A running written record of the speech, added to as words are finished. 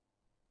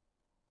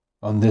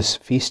On this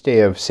feast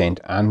day of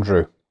St.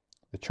 Andrew,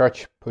 the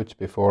Church puts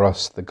before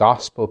us the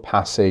Gospel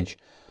passage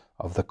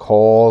of the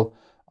call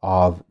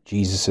of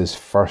Jesus'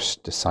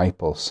 first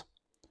disciples,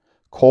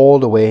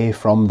 called away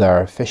from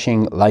their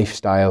fishing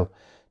lifestyle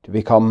to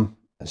become,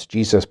 as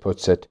Jesus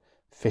puts it,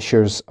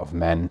 fishers of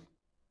men.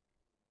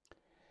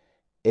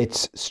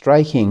 It's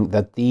striking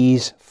that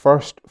these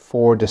first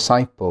 4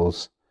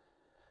 disciples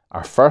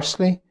are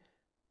firstly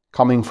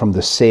coming from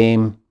the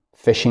same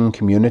fishing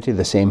community,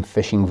 the same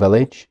fishing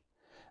village,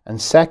 and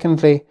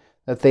secondly,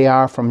 that they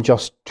are from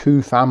just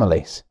 2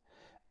 families.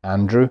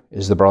 Andrew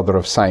is the brother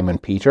of Simon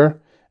Peter,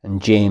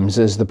 and James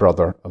is the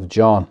brother of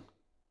John.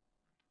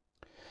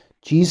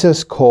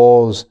 Jesus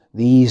calls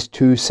these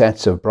 2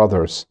 sets of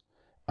brothers,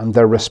 and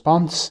their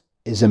response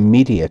is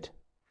immediate.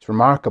 It's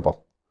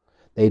remarkable.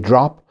 They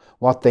drop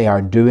what they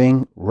are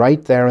doing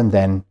right there and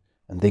then,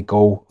 and they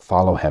go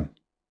follow him.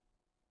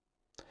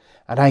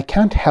 And I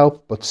can't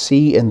help but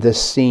see in this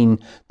scene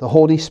the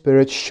Holy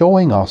Spirit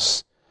showing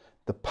us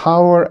the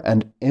power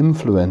and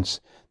influence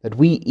that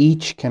we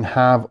each can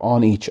have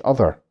on each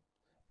other,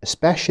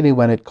 especially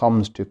when it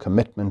comes to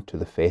commitment to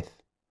the faith.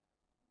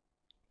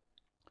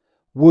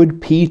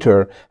 Would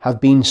Peter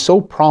have been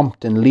so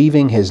prompt in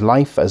leaving his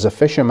life as a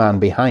fisherman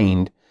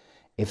behind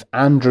if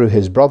Andrew,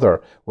 his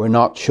brother, were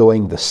not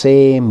showing the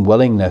same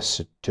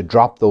willingness to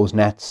drop those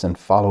nets and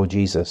follow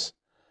Jesus?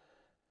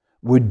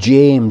 Would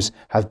James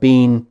have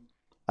been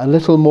a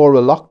little more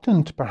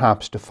reluctant,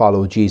 perhaps, to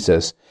follow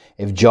Jesus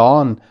if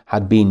John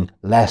had been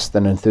less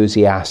than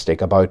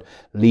enthusiastic about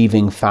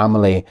leaving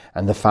family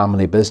and the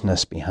family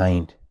business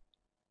behind?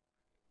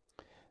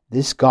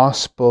 This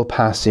gospel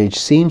passage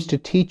seems to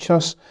teach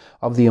us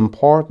of the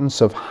importance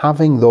of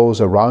having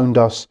those around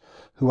us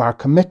who are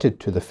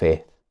committed to the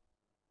faith,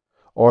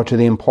 or to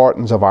the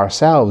importance of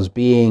ourselves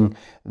being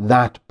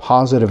that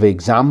positive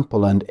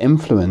example and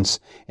influence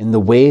in the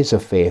ways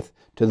of faith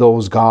to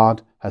those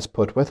God has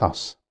put with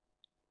us.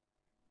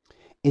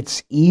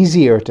 It's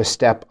easier to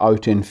step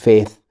out in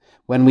faith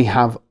when we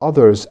have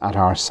others at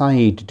our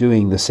side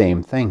doing the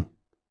same thing.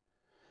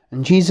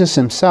 And Jesus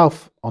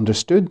himself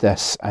understood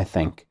this, I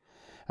think.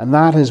 And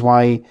that is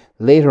why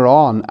later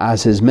on,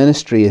 as his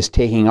ministry is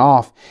taking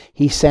off,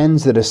 he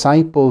sends the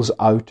disciples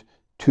out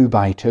 2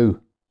 by 2.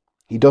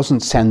 He doesn't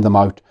send them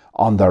out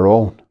on their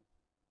own.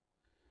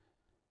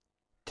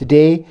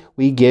 Today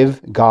we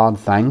give God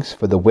thanks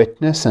for the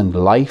witness and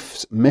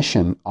life's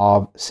mission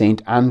of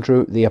St.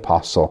 Andrew the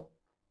Apostle.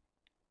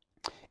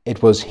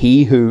 It was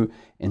he who,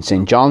 in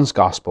St. John's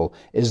Gospel,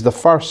 is the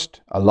first,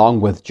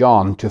 along with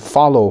John, to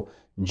follow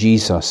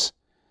Jesus.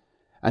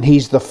 And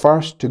he's the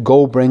first to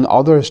go bring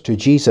others to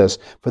Jesus,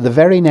 for the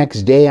very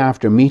next day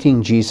after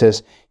meeting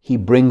Jesus, he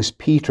brings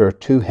Peter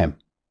to him.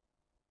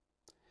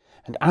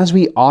 And as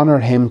we honour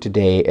him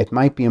today, it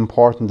might be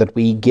important that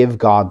we give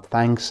God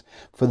thanks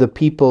for the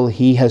people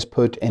he has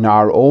put in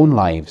our own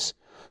lives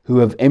who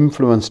have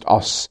influenced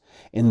us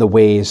in the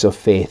ways of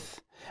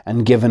faith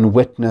and given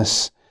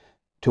witness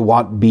to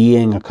what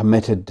being a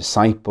committed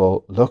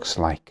disciple looks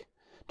like,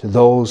 to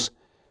those,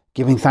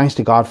 giving thanks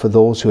to God for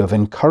those who have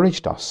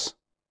encouraged us.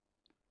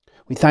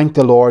 We thank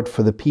the Lord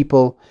for the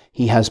people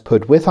he has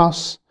put with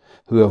us,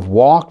 who have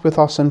walked with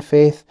us in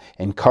faith,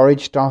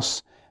 encouraged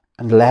us,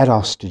 and led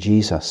us to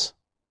Jesus.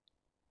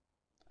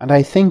 And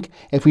I think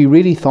if we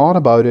really thought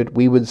about it,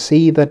 we would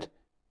see that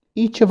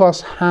each of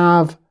us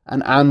have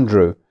an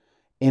Andrew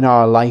in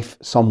our life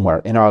somewhere,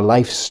 in our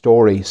life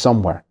story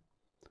somewhere.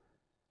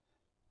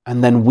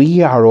 And then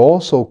we are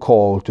also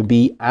called to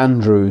be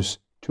Andrews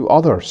to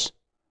others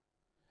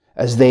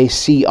as they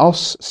see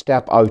us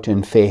step out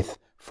in faith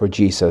for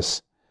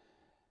Jesus.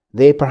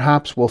 They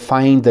perhaps will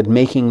find that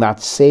making that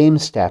same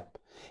step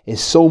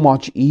is so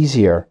much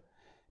easier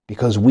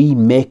because we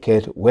make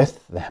it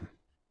with them.